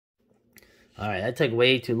All right, that took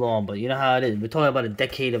way too long, but you know how it is. We're talking about a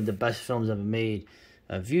decade of the best films ever made.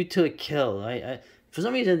 View to a Kill. For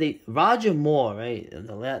some reason, Roger Moore, right?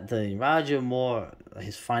 The Roger Moore,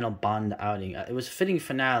 his final Bond outing. It was a fitting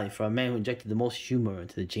finale for a man who injected the most humor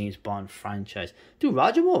into the James Bond franchise. Dude,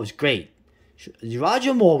 Roger Moore was great.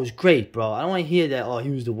 Roger Moore was great, bro. I don't want to hear that. Oh,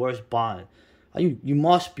 he was the worst Bond. You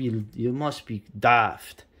must be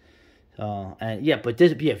daft. And yeah, but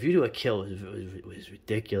View to a Kill was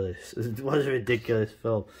ridiculous. It was a ridiculous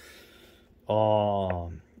film.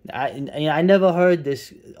 I never heard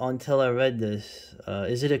this until I read this.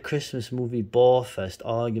 Is it a Christmas movie? Ball Fest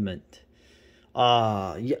argument.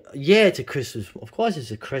 Yeah, it's a Christmas. Of course,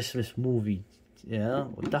 it's a Christmas movie. You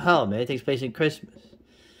know what the hell, man? It takes place in Christmas.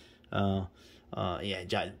 Yeah,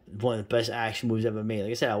 one of the best action movies ever made.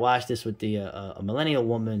 Like I said, I watched this with a millennial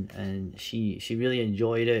woman, and she really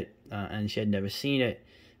enjoyed it, and she had never seen it.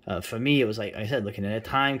 For me, it was like I said, looking at a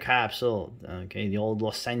time capsule. Okay, the old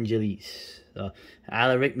Los Angeles.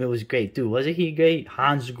 Alan Rickman was great, dude. Wasn't he great?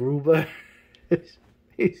 Hans Gruber,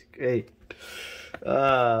 he's great.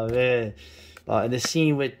 Oh man. And the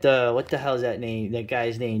scene with what the hell is that name? That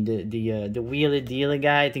guy's name, the wheeler dealer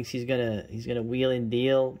guy thinks he's gonna wheel and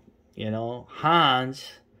deal. You know, Hans,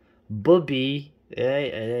 Bubby,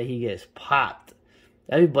 and then he gets popped.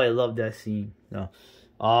 Everybody loved that scene. No.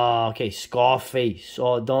 Oh, okay, Scarface.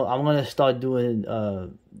 Oh, I'm gonna start doing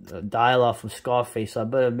dialogue from Scarface, so I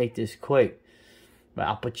better make this quick. But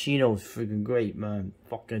Al Pacino's freaking great, man.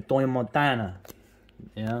 Fucking Tony Montana.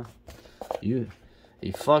 Yeah.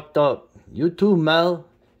 He fucked up. You too, Mel.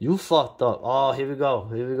 You fucked up. Oh, here we go.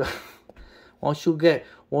 Why don't you get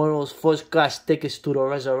one of those first class tickets to the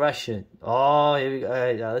resurrection? Oh, here we go. All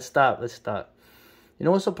right, let's stop. You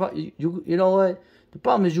know what's the problem? You know what? The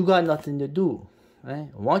problem is you got nothing to do. Right?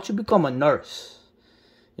 Why don't you become a nurse?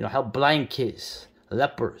 You know, help blind kids,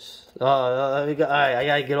 lepers. All right, I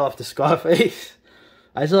gotta get off the Scarface.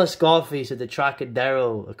 I saw Scarface at the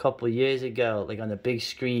Trocadero a couple of years ago, like on the big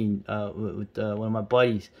screen with one of my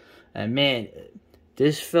buddies. And man,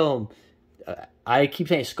 this film, I keep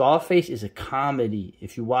saying Scarface is a comedy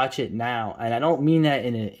if you watch it now. And I don't mean that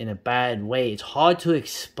in a bad way. It's hard to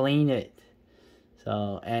explain it.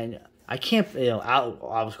 So, and I can't,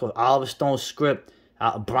 Oliver Stone's script.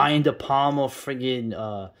 Brian De Palma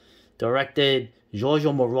friggin' directed.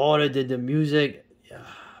 Giorgio Moroder did the music.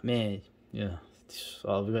 Man, yeah.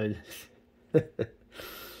 So good.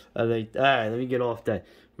 Alright, let me get off that.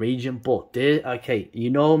 Raging Bull. Okay, you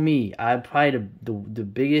know me. I'm probably the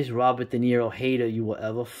biggest Robert De Niro hater you will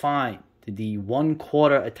ever find. The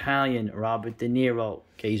 1/4 Italian Robert De Niro.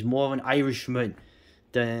 Okay, he's more of an Irishman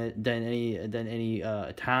than any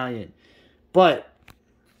Italian. But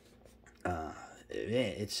man,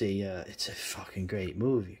 it's a fucking great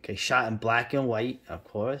movie. Okay, shot in black and white, of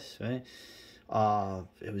course, right?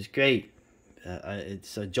 It was great.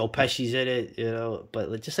 It's Joe Pesci's in it, you know,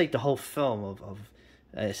 but just like the whole film of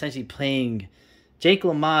essentially playing Jake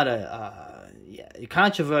LaMotta, a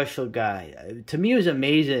controversial guy. To me, it was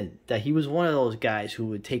amazing that he was one of those guys who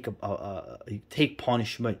would take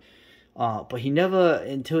punishment, but he never,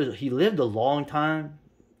 until he lived a long time,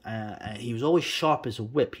 and he was always sharp as a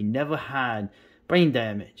whip. He never had brain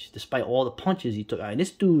damage, despite all the punches he took. And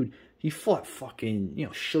this dude, he fought fucking,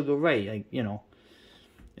 Sugar Ray, like, you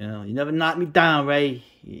never knocked me down, Ray.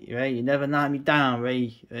 Right? You never knocked me down,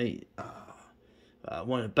 Ray. Right?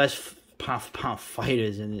 One of the best pound for pound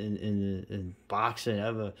fighters in boxing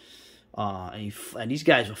ever. And these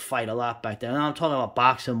guys would fight a lot back then. And I'm talking about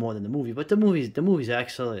boxing more than the movie, but the movie's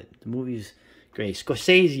excellent. The movie's great.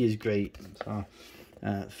 Scorsese is great. So,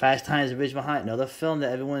 Fast Times at Ridgemont High, another film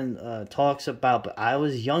that everyone talks about. But I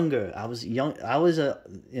was younger. I was a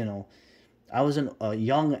young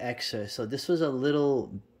exer, so this was a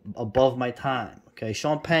little above my time. Okay,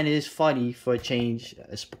 Sean Penn is funny for a change,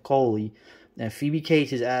 Spicoli, and Phoebe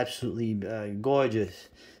Cates is absolutely gorgeous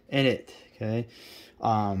in it. Okay,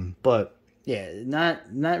 but yeah,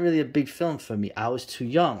 not really a big film for me. I was too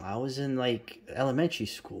young. I was in like elementary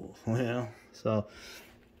school, So,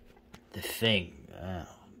 The Thing,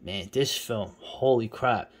 man, this film, holy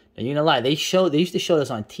crap! And you know, lie, they used to show this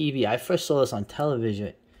on TV. I first saw this on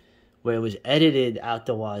television, where it was edited out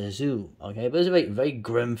the wazoo, okay? But it was a very, very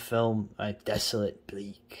grim film, right? Desolate,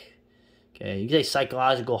 bleak. Okay, you can say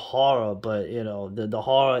psychological horror, but, the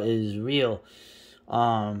horror is real.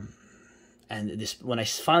 And when I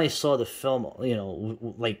finally saw the film,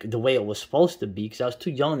 like the way it was supposed to be, because I was too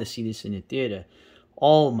young to see this in the theater.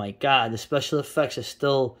 Oh my God, the special effects are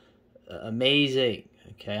still amazing,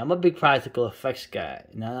 okay? I'm a big practical effects guy.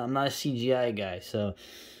 Now, I'm not a CGI guy, so...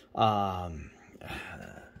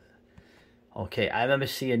 Okay, I remember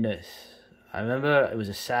seeing this. I remember it was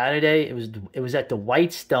a Saturday. It was at the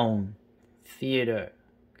Whitestone Theater.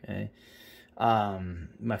 Okay.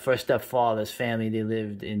 My first stepfather's family, they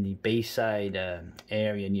lived in the Bayside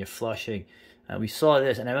area near Flushing. We saw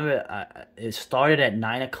this, and I remember it started at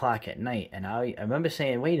 9 o'clock at night, and I remember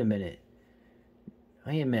saying, wait a minute,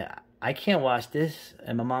 I can't watch this.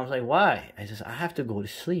 And my mom's like, why? I says, I have to go to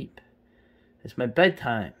sleep. It's my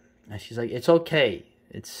bedtime. And she's like, it's okay.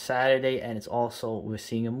 It's Saturday, and it's also, we're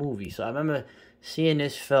seeing a movie. So I remember seeing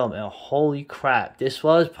this film, and holy crap, this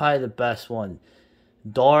was probably the best one.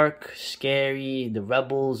 Dark, scary, the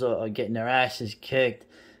rebels are getting their asses kicked.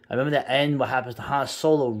 I remember the end, what happens to Han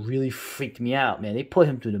Solo really freaked me out, man. They put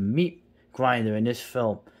him through the meat grinder in this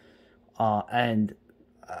film. And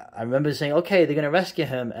I remember saying, okay, they're going to rescue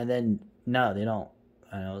him, and then, no, they don't.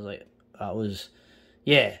 And I was like,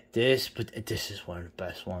 yeah, this is one of the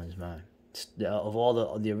best ones, man. Of all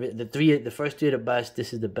the first three are the best,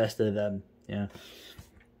 this is the best of them, yeah.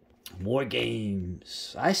 War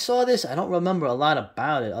Games. I saw this. I don't remember a lot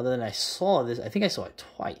about it other than I saw this. I think I saw it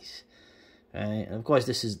twice. Right? And of course,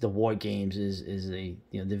 this is the War Games. The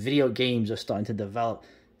video games are starting to develop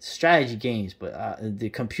strategy games, but the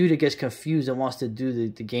computer gets confused and wants to do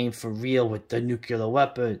the game for real with the nuclear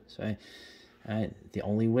weapons. Right? Right? The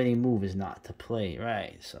only winning move is not to play.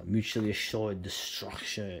 Right? So mutually assured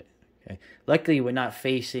destruction. Okay. Luckily, we're not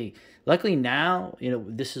facing. Luckily now, we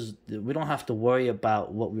don't have to worry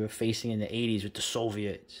about what we were facing in the 80s with the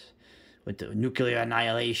Soviets, with the nuclear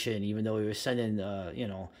annihilation. Even though we were sending,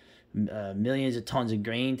 millions of tons of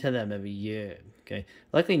grain to them every year. Okay.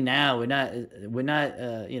 Luckily now we're not,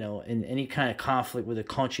 in any kind of conflict with a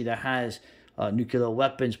country that has nuclear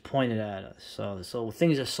weapons pointed at us. So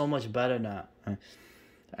things are so much better now.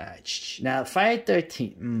 Now, Friday the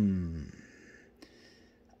 13th.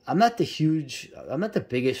 I'm not the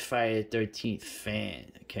biggest Friday the 13th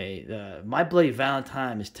fan, okay? My Bloody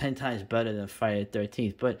Valentine is 10 times better than Friday the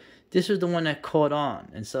 13th, but this was the one that caught on.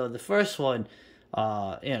 And so the first one,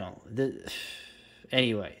 anyway,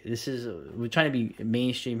 we're trying to be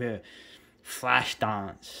mainstream here.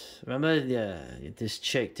 Flashdance. Remember this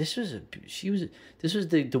chick? This was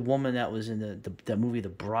the woman that was in the movie The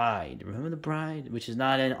Bride. Remember The Bride? Which is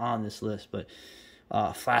not on this list, but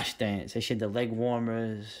Flashdance. They had the leg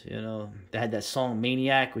warmers, They had that song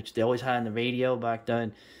Maniac, which they always had on the radio back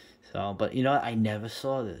then. So, but I never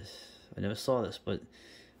saw this. But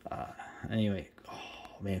anyway,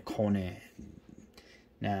 oh man, Conan.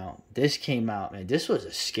 Now, this came out, man. This was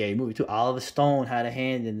a scary movie too. Oliver Stone had a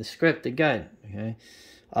hand in the script again. Okay,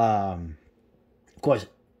 of course,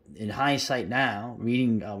 in hindsight now,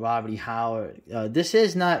 reading Robert E. Howard, this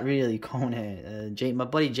is not really Conan. My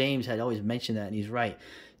buddy James had always mentioned that, and he's right.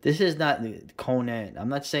 This is not Conan. I'm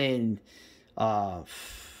not saying, Conan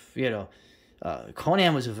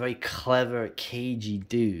was a very clever, cagey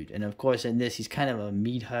dude, and of course, in this, he's kind of a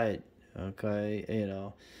meathead. Okay,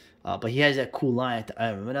 but he has that cool line. I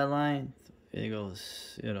remember that line. He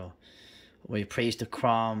goes, where he prays to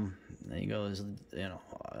Crom, and he goes,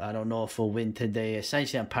 I don't know if we'll win today.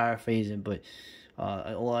 Essentially, I'm paraphrasing, but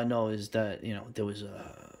all I know is that,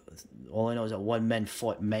 all I know is that one man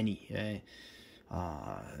fought many, right?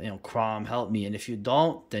 Crom, help me, and if you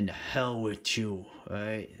don't, then the hell with you,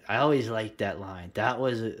 right? I always liked that line. That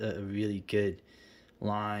was a really good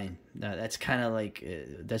line. That's kind of like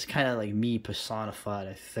me personified,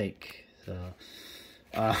 I think. So,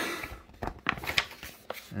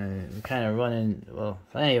 we're kind of running. Well,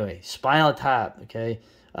 anyway, Spinal Tap. Okay,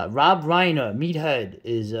 Rob Reiner, Meathead,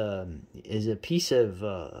 is a piece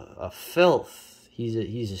of filth.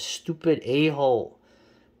 He's a stupid a-hole,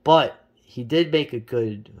 but he did make a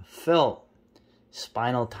good film.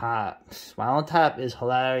 Spinal Tap. Spinal Tap is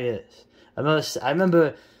hilarious. I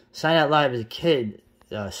remember Saturday Night Live as a kid.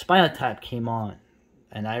 Spinal Tap came on,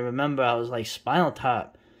 and I remember I was like, Spinal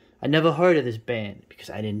Tap. I never heard of this band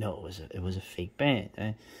because I didn't know it was a fake band.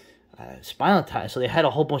 Spinal Tap. So they had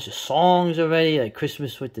a whole bunch of songs already, like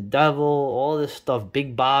Christmas with the Devil, all this stuff,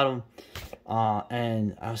 Big Bottom,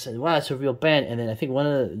 and I was like, wow, that's a real band. And then I think one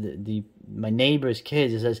of my neighbor's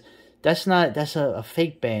kids says, that's a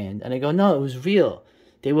fake band, and I go, no, it was real.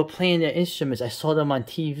 They were playing their instruments. I saw them on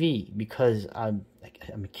TV because I'm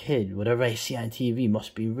a kid. Whatever I see on TV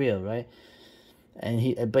must be real, right? And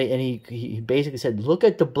he basically said, look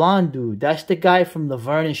at the blonde dude. That's the guy from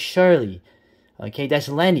Laverne and Shirley. Okay, that's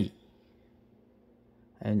Lenny.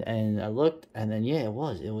 And I looked, and then it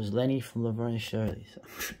was Lenny from Laverne and Shirley. So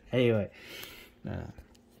anyway,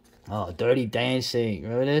 Dirty Dancing.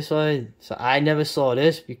 Remember this one? So I never saw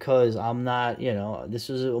this because I'm not, this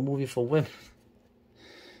was a movie for women.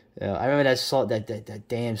 Yeah, I remember that song, that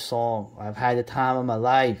damn song. I've had the time of my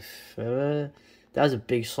life. Remember? That was a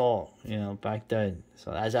big song, back then.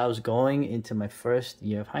 So as I was going into my first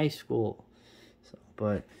year of high school,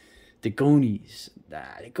 but the Goonies,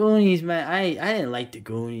 the Goonies, man, I didn't like the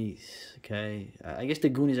Goonies. Okay, I guess the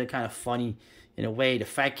Goonies are kind of funny in a way. The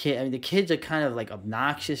fat kid, I mean, the kids are kind of like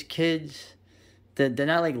obnoxious kids. They're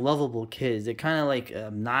not like lovable kids. They're kind of like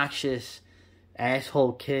obnoxious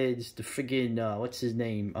asshole kids. The friggin' what's his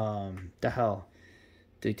name? The hell,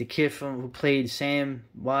 the kid who played Sam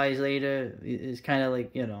Wise later is kind of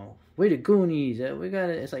like, we're the Goonies. We got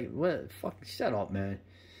it. It's like, what? Fucking shut up, man.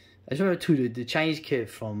 I just remember too the Chinese kid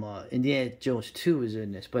from Indiana Jones 2 was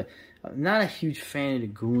in this, but I'm not a huge fan of the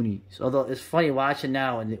Goonies. Although it's funny watching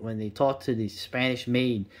now when they talk to the Spanish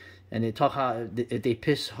maid. And they talk how if they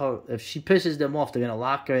piss her, if she pisses them off, they're gonna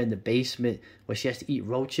lock her in the basement where she has to eat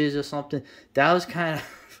roaches or something. That was kind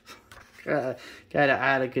of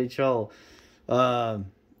out of control. Oh,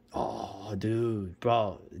 dude,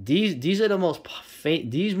 bro, these are the most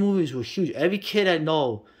these movies were huge. Every kid I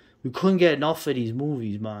know, we couldn't get enough of these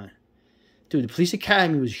movies, man. Dude, the Police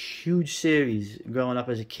Academy was a huge series growing up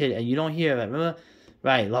as a kid, and you don't hear it. Remember,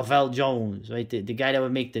 right? Lovell Jones, right? The guy that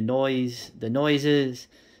would make the noises.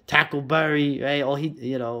 Tackleberry, right?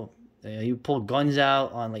 He would pull guns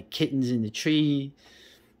out on like kittens in the tree,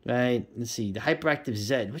 right? Let's see, the hyperactive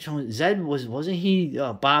Zed. Which one? Zed wasn't he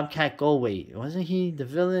Bobcat Goldthwait? Wasn't he the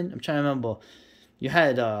villain? I'm trying to remember. You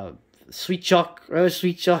had Sweet Chuck, remember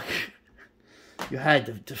Sweet Chuck? You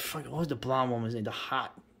had the fuck. What was the blonde woman's name? The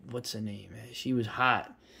hot. What's her name? Man? She was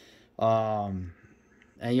hot.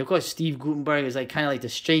 And of course, Steve Guttenberg is like kind of like the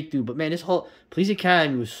straight dude. But man, this whole Police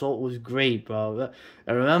Academy was great, bro.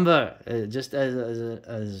 I remember just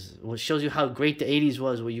as what shows you how great the '80s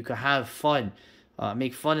was, where you could have fun,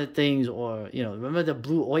 make fun of things, or remember the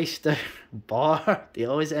Blue Oyster bar? They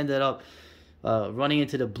always ended up running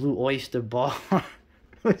into the Blue Oyster bar,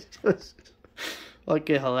 which was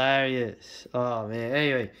fucking hilarious. Oh man.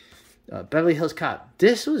 Anyway. Beverly Hills Cop.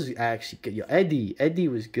 This was actually good. Yo, Eddie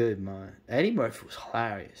was good, man. Eddie Murphy was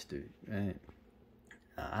hilarious, dude. Right?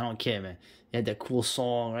 I don't care, man. He had that cool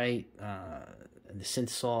song, right? The synth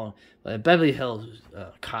song. But Beverly Hills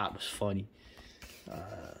Cop was funny.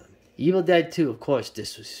 Evil Dead 2, of course.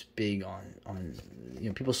 This was big on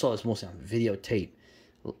people saw this mostly on videotape.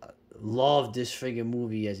 Loved this friggin'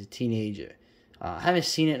 movie as a teenager. I haven't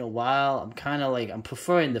seen it in a while. I'm kind of like, I'm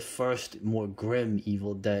preferring the first, more grim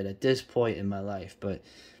Evil Dead at this point in my life. But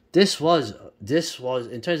this was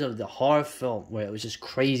in terms of the horror film, where it was just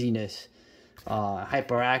craziness,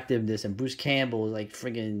 hyperactiveness, and Bruce Campbell was like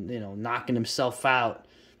friggin', knocking himself out,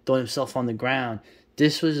 throwing himself on the ground.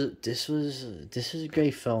 This was a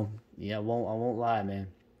great film. Yeah, I won't lie, man.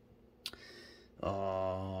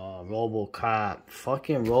 RoboCop,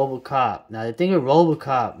 fucking RoboCop. Now the thing with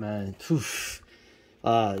RoboCop, man,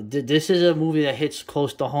 this is a movie that hits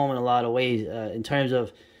close to home in a lot of ways. In terms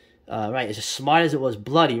of, right, it's as smart as it was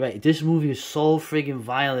bloody, right? This movie is so friggin'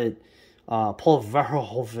 violent. Paul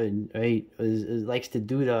Verhoeven, right, likes to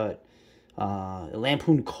do the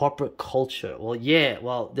lampoon corporate culture. Well, yeah.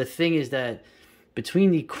 Well, the thing is that between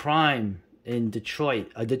the crime in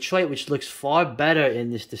Detroit, Detroit which looks far better in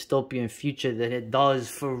this dystopian future than it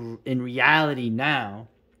does in reality now.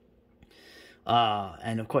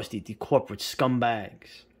 And of course the corporate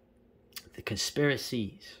scumbags, the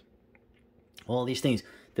conspiracies, all these things,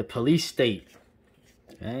 the police state,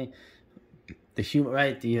 right? The human,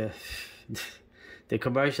 right? The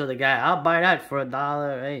commercial, the guy, I'll buy that for $1,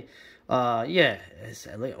 right? Yeah, it's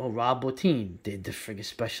like, Rob Bottin did the friggin'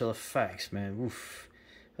 special effects, man. Oof.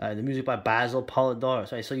 The music by Basil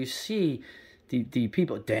Polidoris, right? So you see the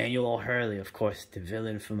people, Daniel O'Hurley, of course, the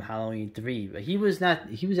villain from Halloween 3, but he was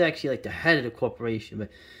actually like the head of the corporation. But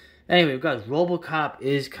anyway, guys, RoboCop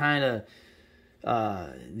is kind of,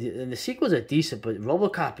 the sequels are decent, but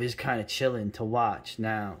RoboCop is kind of chilling to watch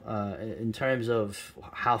now, in terms of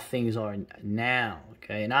how things are now,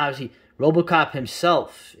 okay? And obviously, RoboCop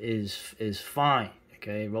himself is fine,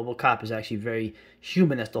 okay? RoboCop is actually very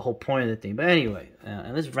human. That's the whole point of the thing. But anyway,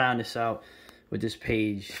 and let's round this out with this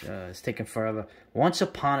page. It's taking forever. Once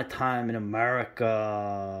Upon a Time in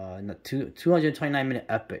America, 229-minute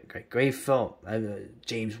epic. Great film.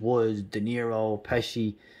 James Woods, De Niro,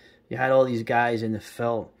 Pesci. You had all these guys in the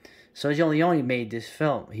film. Sergio Leone made this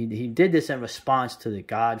film. He did this in response to The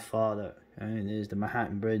Godfather. And there's the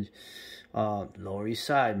Manhattan Bridge. Lower East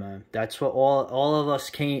Side, man. That's where all of us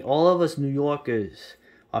came. All of us New Yorkers,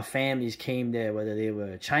 our families came there, whether they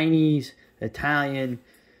were Chinese, Italian,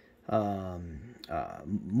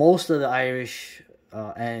 most of the Irish,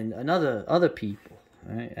 and other people,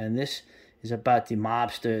 right? And this is about the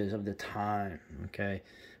mobsters of the time, okay?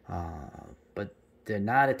 But they're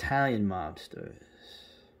not Italian mobsters.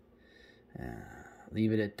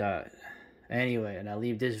 Leave it at that. Anyway, and I'll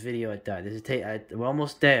leave this video at that. We're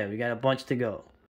almost there. We got a bunch to go.